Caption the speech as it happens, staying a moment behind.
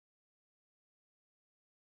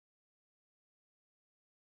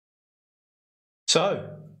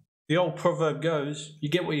So, the old proverb goes, you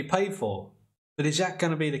get what you pay for. But is that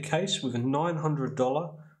going to be the case with a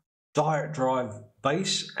 $900 direct drive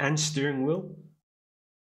base and steering wheel?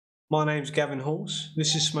 My name's Gavin Halls,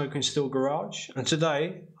 this is Smoking Still Garage, and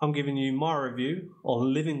today I'm giving you my review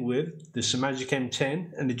on living with the Simagic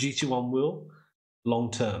M10 and the GT1 wheel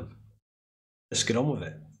long term. Let's get on with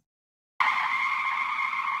it.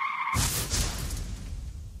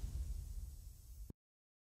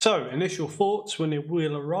 So, initial thoughts when the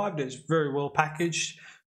wheel arrived. It's very well packaged,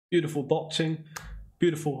 beautiful boxing,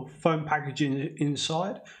 beautiful foam packaging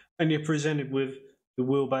inside, and you're presented with the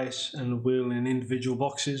wheelbase and the wheel in individual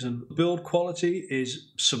boxes, and the build quality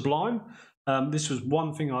is sublime. This was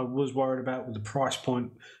one thing I was worried about with the price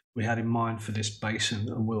point we had in mind for this base and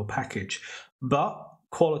wheel package, but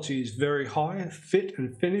quality is very high. Fit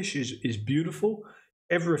and finish is beautiful.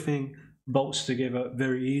 Everything bolts together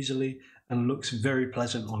very easily and looks very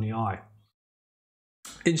pleasant on the eye.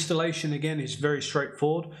 Installation again is very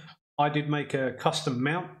straightforward. I did make a custom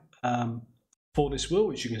mount for this wheel,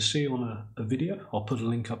 which you can see on a video. I'll put a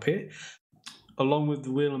link up here. Along with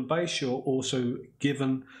the wheel and base, you're also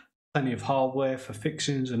given plenty of hardware for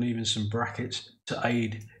fixings and even some brackets to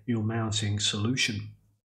aid your mounting solution.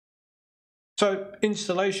 So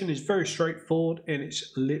installation is very straightforward, and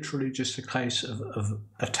it's literally just a case of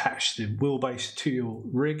attach the wheelbase to your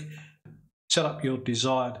rig, set up your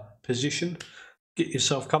desired position, get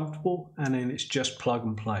yourself comfortable, and then it's just plug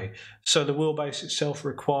and play. So the wheelbase itself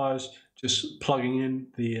requires just plugging in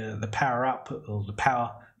the power output or the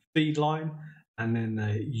power feed line, and then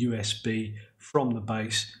the USB from the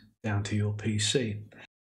base down to your PC.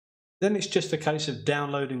 Then it's just a case of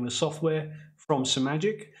downloading the software from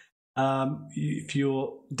Simagic. If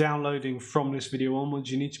you're downloading from this video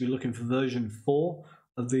onwards, you need to be looking for version 4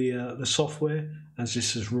 of the software, as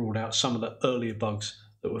this has ruled out some of the earlier bugs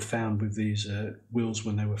that were found with these wheels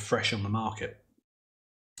when they were fresh on the market.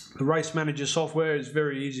 The Race Manager software is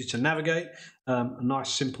very easy to navigate, a nice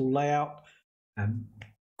simple layout and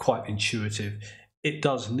quite intuitive. It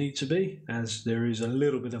does need to be, as there is a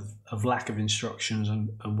little bit of lack of instructions,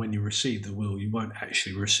 and when you receive the wheel you won't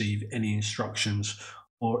actually receive any instructions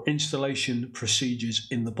or installation procedures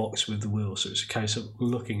in the box with the wheel, so it's a case of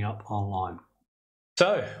looking up online.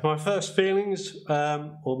 So, my first feelings,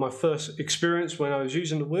 or my first experience when I was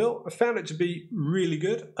using the wheel, I found it to be really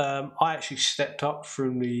good. I actually stepped up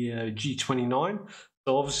from the G29,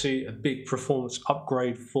 so obviously a big performance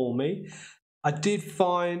upgrade for me. I did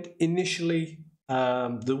find initially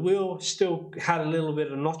the wheel still had a little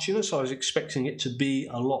bit of notchiness. I was expecting it to be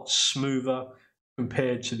a lot smoother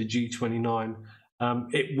compared to the G29.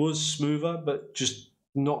 It was smoother, but just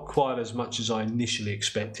not quite as much as I initially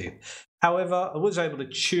expected. However, I was able to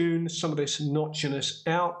tune some of this notchiness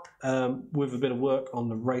out with a bit of work on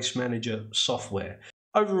the Race Manager software.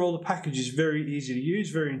 Overall, the package is very easy to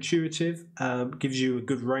use, very intuitive, gives you a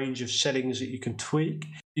good range of settings that you can tweak.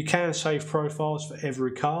 You can save profiles for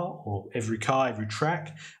every car, or every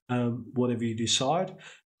track, whatever you decide.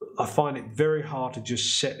 I find it very hard to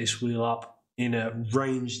just set this wheel up in a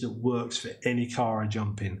range that works for any car I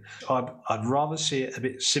jump in. I'd rather see it a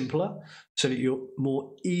bit simpler so that you're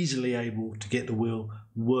more easily able to get the wheel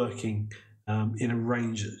working in a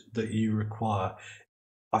range that you require.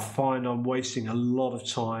 I find I'm wasting a lot of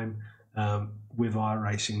time with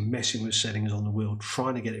iRacing, messing with settings on the wheel,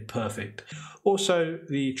 trying to get it perfect. Also,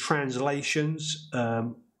 the translations,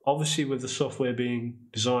 obviously with the software being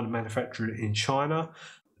designed and manufactured in China,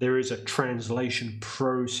 there is a translation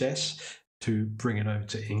process to bring it over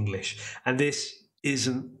to English, and this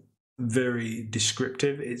isn't very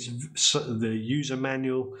descriptive. It's the user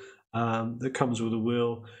manual that comes with the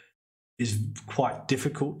wheel is quite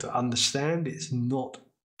difficult to understand. It's not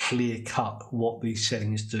clear cut what these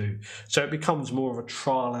settings do, so it becomes more of a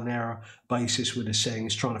trial and error basis with the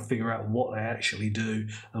settings, trying to figure out what they actually do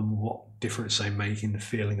and what difference they make in the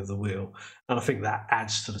feeling of the wheel. And I think that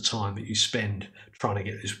adds to the time that you spend trying to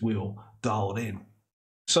get this wheel dialed in.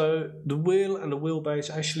 So the wheel and the wheelbase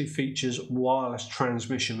actually features wireless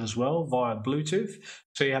transmission as well via Bluetooth.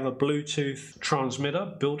 So you have a Bluetooth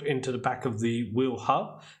transmitter built into the back of the wheel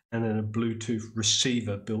hub, and then a Bluetooth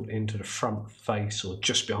receiver built into the front face, or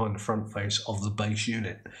just behind the front face of the base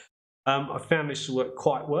unit. I found this to work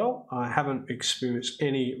quite well. I haven't experienced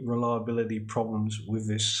any reliability problems with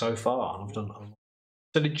this so far. I've done a lot.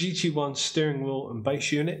 So the GT1 steering wheel and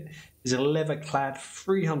base unit is a leather-clad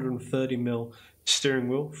 330mm steering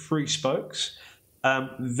wheel, 3 spokes,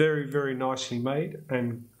 very, very nicely made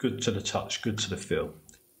and good to the touch, good to the feel.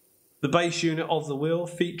 The base unit of the wheel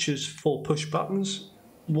features 4 push buttons,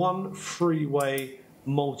 1 three-way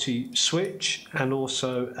multi-switch and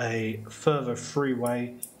also a further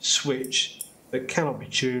three-way switch that cannot be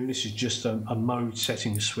tuned. This is just a mode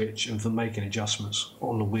setting switch and for making adjustments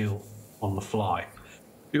on the wheel on the fly.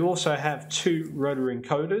 You also have two rotary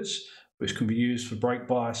encoders which can be used for brake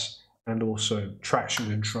bias and also traction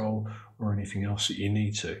control or anything else that you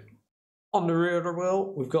need to. On the rear of the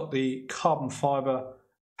wheel, we've got the carbon fiber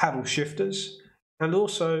paddle shifters, and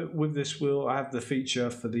also with this wheel I have the feature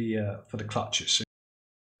for the clutches.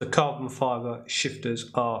 The carbon fiber shifters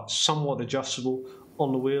are somewhat adjustable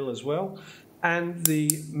on the wheel as well, and the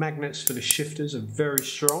magnets for the shifters are very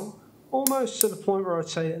strong, almost to the point where I'd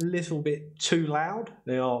say a little bit too loud.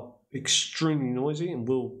 They are extremely noisy and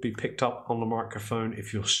will be picked up on the microphone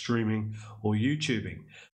if you're streaming or YouTubing.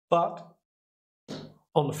 But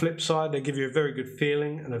on the flip side, they give you a very good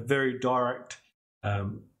feeling and a very direct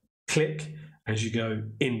click as you go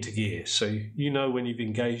into gear. So you know when you've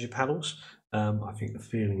engaged your paddles. I think the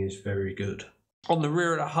feeling is very good. On the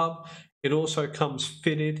rear of the hub, it also comes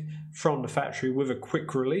fitted from the factory with a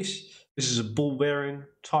quick release. This is a ball bearing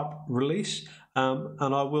type release,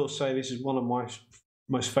 and I will say this is one of my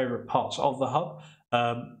most favorite parts of the hub.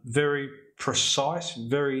 Very precise,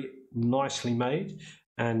 very nicely made,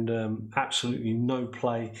 and absolutely no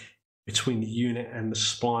play between the unit and the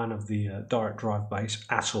spline of the direct drive base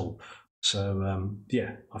at all. So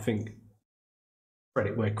yeah, I think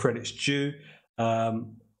credit where credit's due. I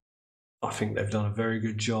think they've done a very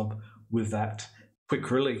good job with that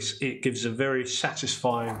quick release. It gives a very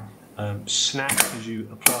satisfying snap as you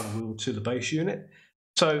apply the wheel to the base unit.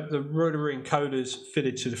 So the rotary encoders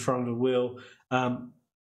fitted to the front of the wheel,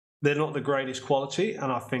 they're not the greatest quality,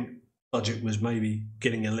 and I think budget was maybe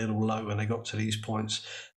getting a little low when they got to these points.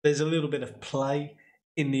 There's a little bit of play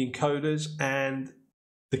in the encoders, and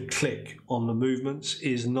the click on the movements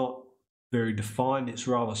is not very defined. It's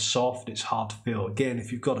rather soft. It's hard to feel. Again,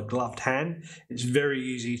 if you've got a gloved hand, it's very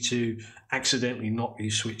easy to accidentally knock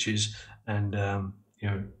these switches and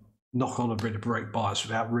knock on a bit of brake bias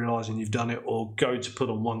without realizing you've done it, or go to put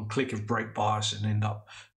on one click of brake bias and end up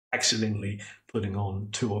accidentally putting on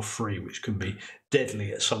 2 or 3, which can be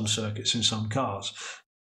deadly at some circuits in some cars.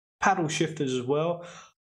 Paddle shifters as well.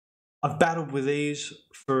 I've battled with these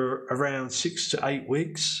for around 6 to 8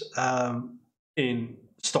 weeks in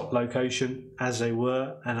stock location as they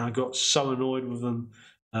were, and I got so annoyed with them.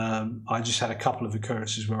 I just had a couple of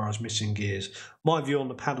occurrences where I was missing gears. My view on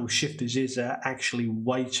the paddle shifters is they're actually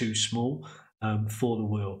way too small for the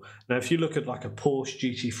wheel. Now, if you look at like a Porsche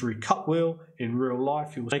GT3 Cup wheel in real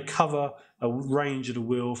life, they cover a range of the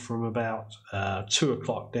wheel from about 2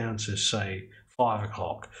 o'clock down to say 5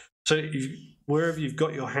 o'clock. So wherever you've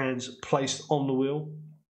got your hands placed on the wheel,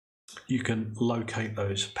 you can locate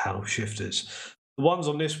those paddle shifters. The ones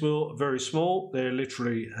on this wheel are very small. They're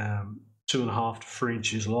literally 2.5 to 3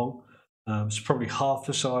 inches long. It's probably half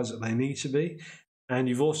the size that they need to be. And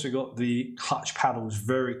you've also got the clutch paddles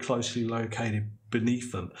very closely located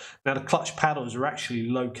beneath them. Now, the clutch paddles are actually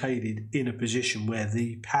located in a position where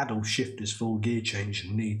the paddle shifters for gear change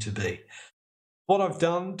need to be. What I've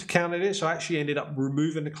done to counter this, I actually ended up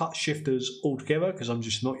removing the clutch shifters altogether because I'm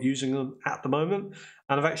just not using them at the moment.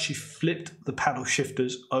 And I've actually flipped the paddle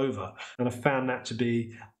shifters over, and I found that to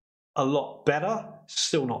be a lot better.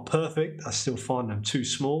 Still not perfect. I still find them too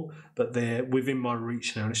small, but they're within my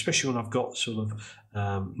reach now. And especially when I've got sort of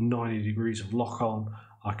 90 degrees of lock on,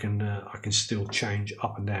 I can still change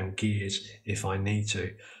up and down gears if I need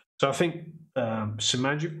to. So I think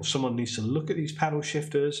Simagic or someone needs to look at these paddle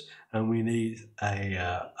shifters, and we need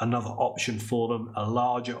another option for them, a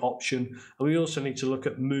larger option. And we also need to look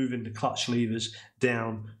at moving the clutch levers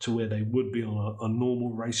down to where they would be on a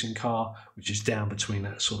normal racing car, which is down between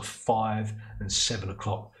that sort of 5 and 7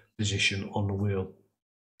 o'clock position on the wheel.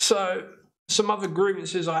 So some other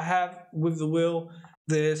grievances I have with the wheel: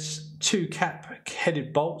 there's 2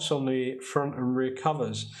 cap-headed bolts on the front and rear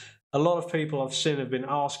covers. A lot of people I've seen have been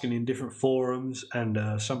asking in different forums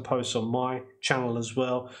and some posts on my channel as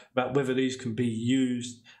well about whether these can be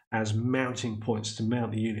used as mounting points to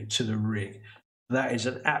mount the unit to the rig. That is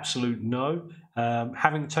an absolute no.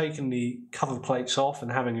 Having taken the cover plates off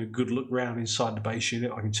and having a good look round inside the base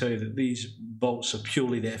unit, I can tell you that these bolts are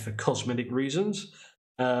purely there for cosmetic reasons.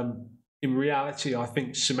 In reality, I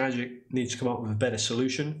think Simagic needs to come up with a better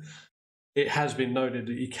solution. It has been noted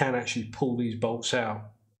that you can actually pull these bolts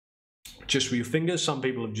out just with your fingers. Some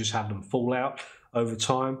people have just had them fall out over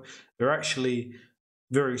time. They're actually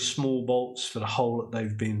very small bolts for the hole that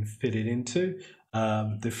they've been fitted into.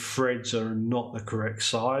 The threads are not the correct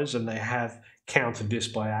size, and they have countered this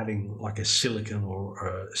by adding like a silicone or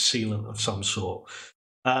a sealant of some sort.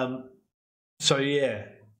 So yeah,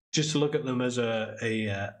 just to look at them as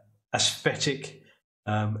a aesthetic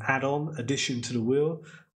add-on addition to the wheel.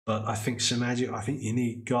 But I think Simagic, I think you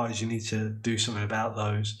need to do something about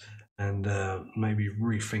those, and maybe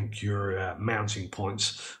rethink your mounting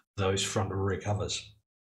points, those front and rear covers.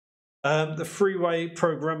 The three-way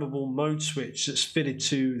programmable mode switch that's fitted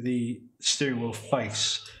to the steering wheel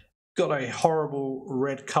face got a horrible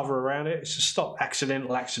red cover around it. It's to stop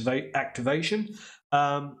accidental activation.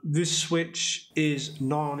 This switch is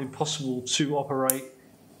nigh on impossible to operate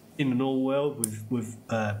in the normal world with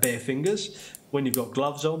bare fingers. When you've got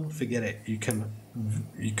gloves on, forget it. You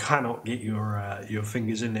cannot get your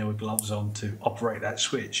fingers in there with gloves on to operate that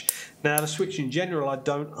switch. Now, the switch in general, I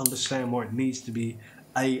don't understand why it needs to be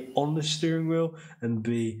A, on the steering wheel, and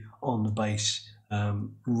B, on the base,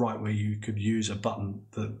 right where you could use a button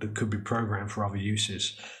that could be programmed for other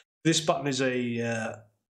uses. This button is a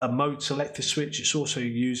mode selector switch. It's also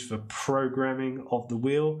used for programming of the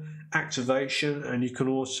wheel, activation, and you can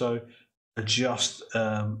also adjust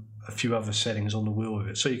a few other settings on the wheel with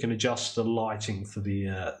it. So you can adjust the lighting for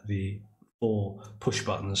the 4 push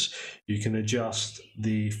buttons. You can adjust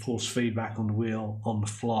the force feedback on the wheel on the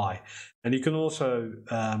fly, and you can also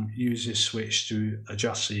use this switch to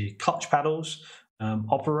adjust the clutch paddles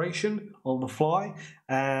operation on the fly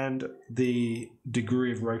and the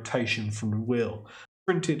degree of rotation from the wheel.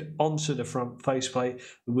 Printed onto the front faceplate,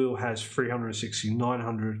 the wheel has 360,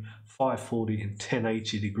 900, 540 and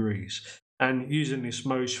 1080 degrees. And using this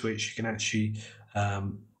mode switch, you can actually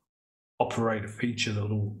operate a feature that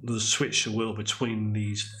will switch the wheel between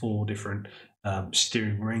these 4 different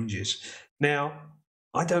steering ranges. Now,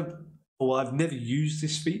 I've never used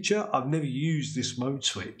this feature. I've never used this mode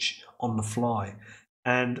switch on the fly.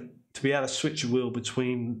 And to be able to switch a wheel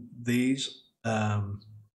between these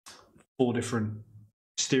 4 different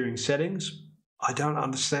steering settings, I don't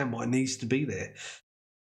understand why it needs to be there.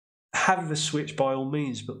 Have the switch by all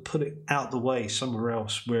means, but put it out the way somewhere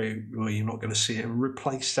else where you're not going to see it, and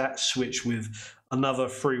replace that switch with another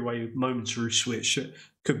three-way momentary switch that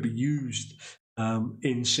could be used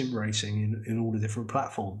in sim racing in all the different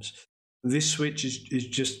platforms. This switch is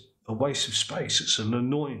just a waste of space. It's an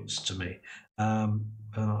annoyance to me.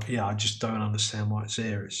 Yeah, I just don't understand why it's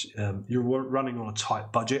there. You're running on a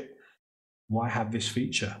tight budget. Why have this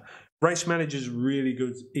feature? Race Manager is really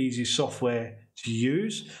good, easy software to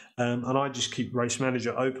use, and I just keep Race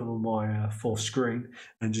Manager open on my 4th screen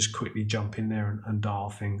and just quickly jump in there and dial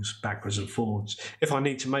things backwards and forwards. If I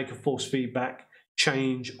need to make a force feedback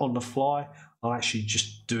change on the fly, I'll actually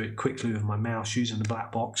just do it quickly with my mouse using the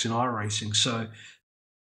black box in iRacing. So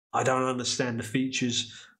I don't understand the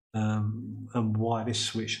features and why this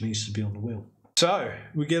switch needs to be on the wheel. So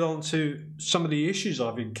we get on to some of the issues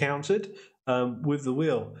I've encountered with the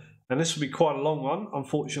wheel. And this will be quite a long one,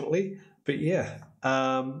 unfortunately. But yeah,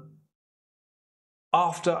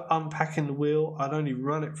 after unpacking the wheel, I'd only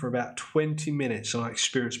run it for about 20 minutes and I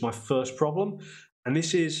experienced my first problem. And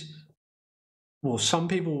this is, well, some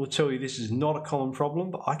people will tell you this is not a common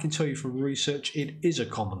problem, but I can tell you from research it is a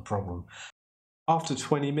common problem. After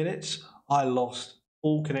 20 minutes, I lost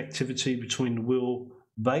all connectivity between the wheel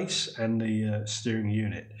base and the steering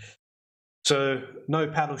unit. So no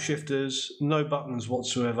paddle shifters, no buttons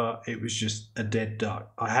whatsoever. It was just a dead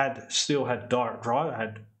duck. I still had direct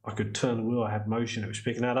drive. I could turn the wheel. I had motion. It was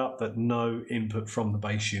picking that up, but no input from the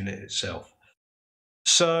base unit itself.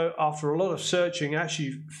 So after a lot of searching, I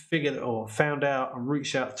actually found out and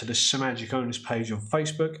reached out to the Simagic owners page on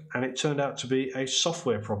Facebook, and it turned out to be a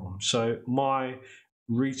software problem. So my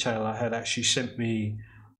retailer had actually sent me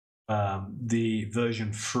the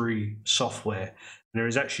version 3 software. There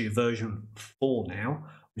is actually a version 4 now,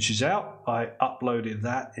 which is out. I uploaded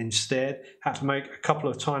that instead. Had to make a couple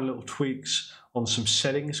of tiny little tweaks on some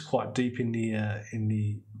settings quite deep in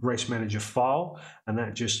the Race Manager file, and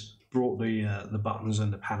that just brought the buttons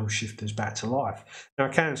and the paddle shifters back to life. Now I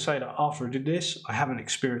can say that after I did this, I haven't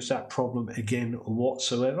experienced that problem again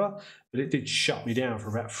whatsoever, but it did shut me down for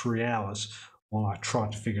about 3 hours while I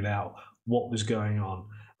tried to figure out what was going on.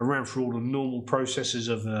 I ran through all the normal processes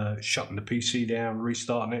of shutting the PC down,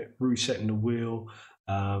 restarting it, resetting the wheel,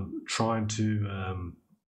 trying to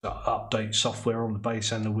update software on the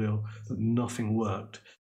base and the wheel, but nothing worked.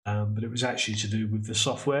 But it was actually to do with the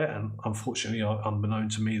software, and unfortunately, unbeknown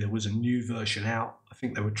to me, there was a new version out. I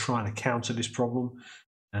think they were trying to counter this problem,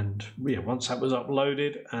 and yeah, once that was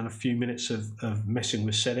uploaded and a few minutes of messing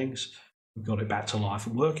with settings, we got it back to life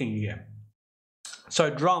and working again. So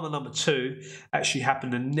drama number 2 actually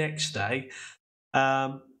happened the next day.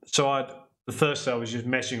 The The first day I was just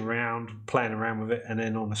messing around, playing around with it, and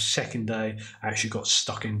then on the second day I actually got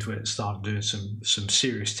stuck into it and started doing some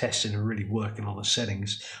serious testing and really working on the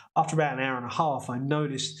settings. After about an hour and a half, I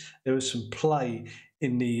noticed there was some play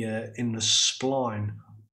in the spline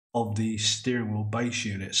of the steering wheel base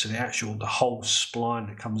unit. So the whole spline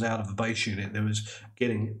that comes out of the base unit, there was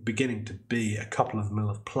beginning to be a couple of mil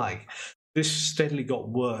of play. This steadily got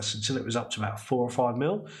worse until it was up to about 4 or 5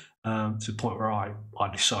 mil, to the point where I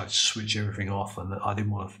decided to switch everything off and I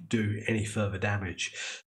didn't want to do any further damage.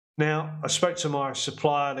 Now, I spoke to my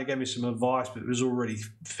supplier, they gave me some advice, but it was already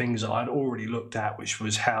things that I'd already looked at, which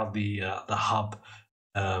was how the hub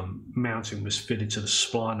mounting was fitted to the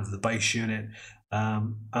spline of the base unit.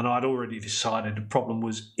 And I'd already decided the problem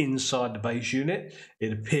was inside the base unit.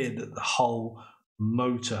 It appeared that the whole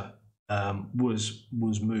motor was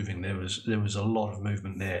moving. There was a lot of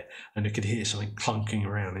movement there, and you could hear something clunking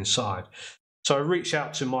around inside. So I reached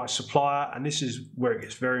out to my supplier, and this is where it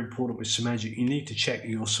gets very important with Simagic. You need to check that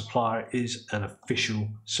your supplier is an official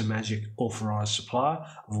Simagic authorized supplier,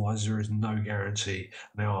 otherwise there is no guarantee.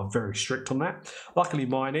 They are very strict on that. Luckily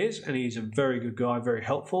mine is, and he's a very good guy, very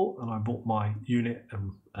helpful, and I bought my unit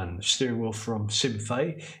and steering wheel from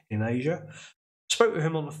Simfai in Asia. Spoke with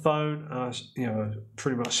him on the phone,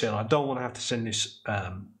 pretty much said, I don't want to have to send this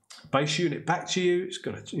base unit back to you. It's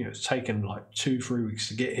going to, it's taken like 2-3 weeks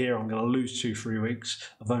to get here. I'm going to lose 2-3 weeks.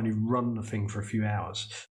 I've only run the thing for a few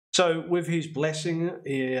hours. So with his blessing,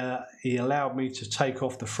 he allowed me to take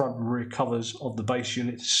off the front and rear covers of the base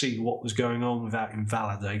unit to see what was going on without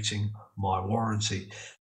invalidating my warranty.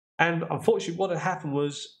 And unfortunately, what had happened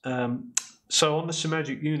was, so on the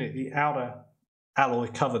Simagic unit, the outer alloy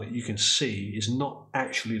cover that you can see is not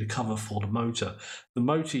actually the cover for the motor. The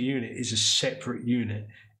motor unit is a separate unit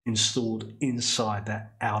installed inside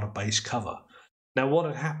that outer base cover. Now what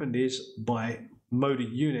had happened is my motor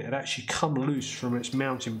unit had actually come loose from its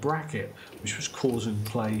mounting bracket, which was causing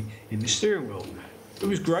play in the steering wheel. It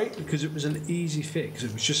was great because it was an easy fix.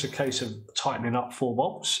 It was just a case of tightening up 4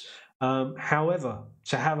 bolts. However,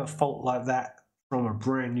 to have a fault like that from a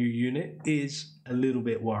brand new unit is a little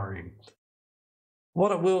bit worrying.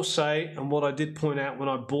 What I will say, and what I did point out when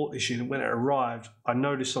I bought this unit, when it arrived, I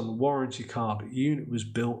noticed on the warranty card that the unit was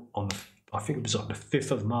built on, I think it was like the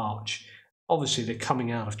 5th of March. Obviously, they're coming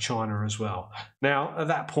out of China as well. Now, at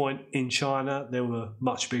that point in China, there were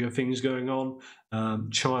much bigger things going on.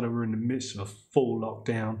 China were in the midst of a full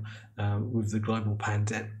lockdown with the global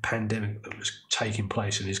pandemic that was taking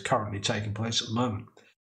place and is currently taking place at the moment.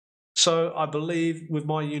 So I believe with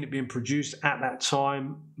my unit being produced at that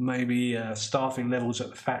time, maybe staffing levels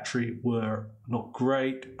at the factory were not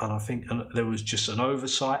great, and I think there was just an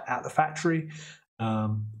oversight at the factory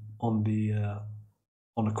on the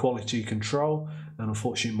quality control, and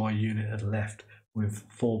unfortunately my unit had left with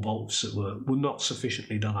 4 bolts that were not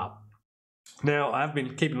sufficiently done up. Now I have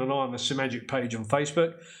been keeping an eye on the Simagic page on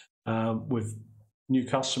Facebook with new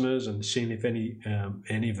customers and seeing if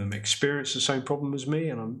any of them experience the same problem as me,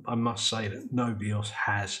 and I must say that nobody else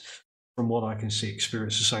has, from what I can see,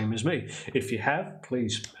 experienced the same as me. If you have,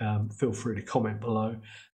 please feel free to comment below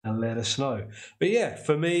and let us know. But yeah,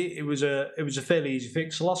 for me it was a fairly easy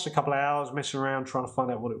fix. I lost a couple of hours messing around trying to find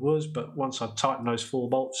out what it was, but once I tightened those 4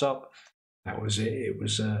 bolts up, that was it. It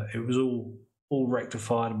was all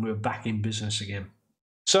rectified and we were back in business again.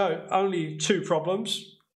 So only 2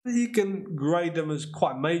 problems. You can grade them as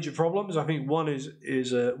quite major problems. I think one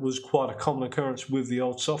was quite a common occurrence with the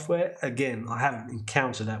old software. Again, I haven't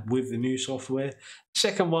encountered that with the new software.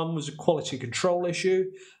 Second one was a quality control issue,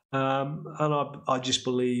 and I just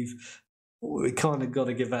believe we kind of got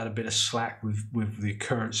to give that a bit of slack with the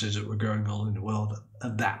occurrences that were going on in the world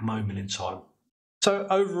at that moment in time. So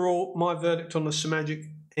overall, my verdict on the Simagic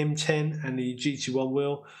M10 and the GT1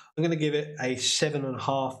 wheel, I'm going to give it a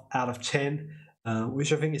 7.5 out of 10.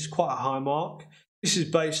 Which I think is quite a high mark. This is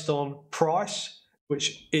based on price,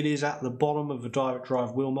 which it is at the bottom of the direct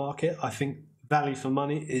drive wheel market. I think value for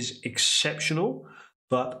money is exceptional,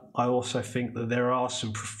 but I also think that there are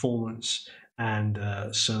some performance and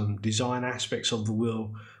some design aspects of the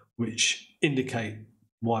wheel which indicate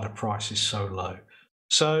why the price is so low.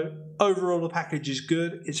 So overall the package is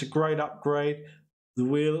good. It's a great upgrade. The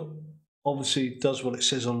wheel obviously does what it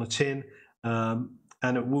says on the tin.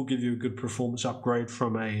 And it will give you a good performance upgrade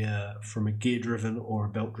from a gear-driven or a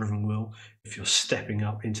belt-driven wheel if you're stepping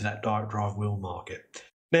up into that direct drive wheel market.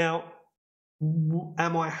 Now,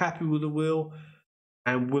 am I happy with the wheel,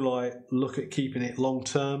 and will I look at keeping it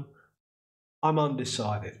long-term? I'm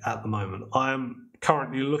undecided at the moment. I am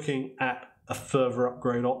currently looking at a further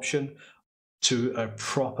upgrade option to a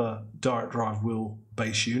proper direct drive wheel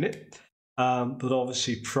base unit. but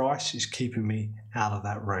obviously price is keeping me out of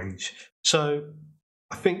that range. So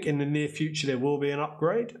I think in the near future there will be an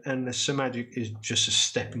upgrade, and the Simagic is just a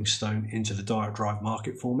stepping stone into the direct drive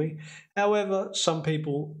market for me. However, some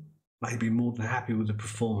people may be more than happy with the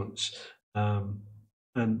performance,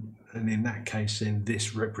 and in that case, then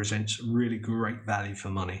this represents really great value for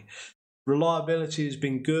money. Reliability has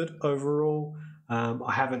been good overall.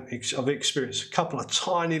 I've experienced a couple of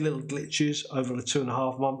tiny little glitches over the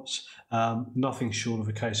 2.5 months. Nothing short of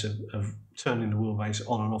a case of turning the wheelbase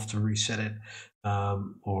on and off to reset it,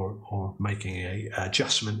 or making a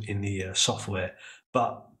adjustment in the software.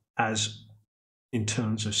 But as in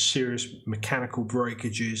terms of serious mechanical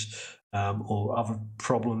breakages or other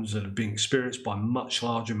problems that are being experienced by much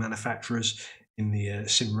larger manufacturers in the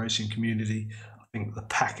sim racing community, I think the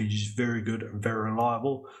package is very good and very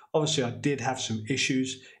reliable. Obviously, I did have some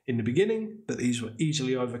issues in the beginning, but these were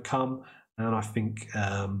easily overcome, and I think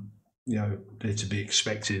they're to be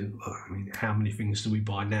expected. I mean, how many things do we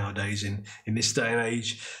buy nowadays in this day and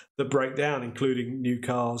age that break down, including new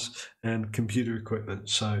cars and computer equipment?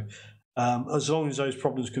 So as long as those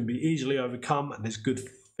problems can be easily overcome and there's good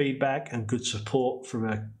feedback and good support from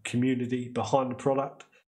a community behind the product,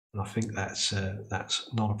 and I think that's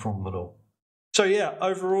not a problem at all. So yeah,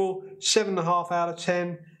 overall 7.5 out of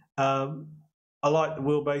 10. I like the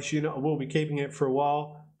wheelbase unit. I will be keeping it for a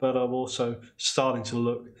while, but I'm also starting to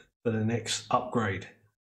look for the next upgrade.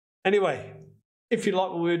 Anyway, if you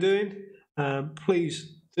like what we're doing,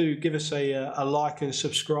 please do give us a like and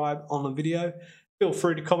subscribe on the video. Feel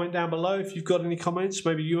free to comment down below if you've got any comments.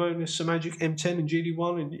 Maybe you own a Simagic M10 and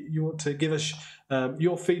GT1 and you want to give us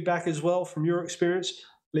your feedback as well from your experience.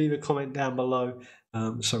 Leave a comment down below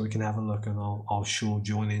so we can have a look, and I'll sure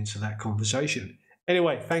join into that conversation.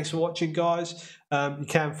 Anyway, thanks for watching, guys. You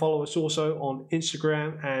can follow us also on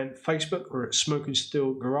Instagram and Facebook. We're at Smoking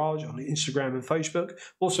Steel Garage on Instagram and Facebook.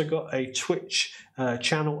 Also got a Twitch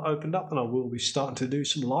channel opened up, and I will be starting to do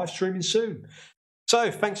some live streaming soon. So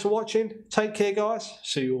thanks for watching. Take care, guys.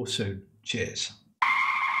 See you all soon. Cheers.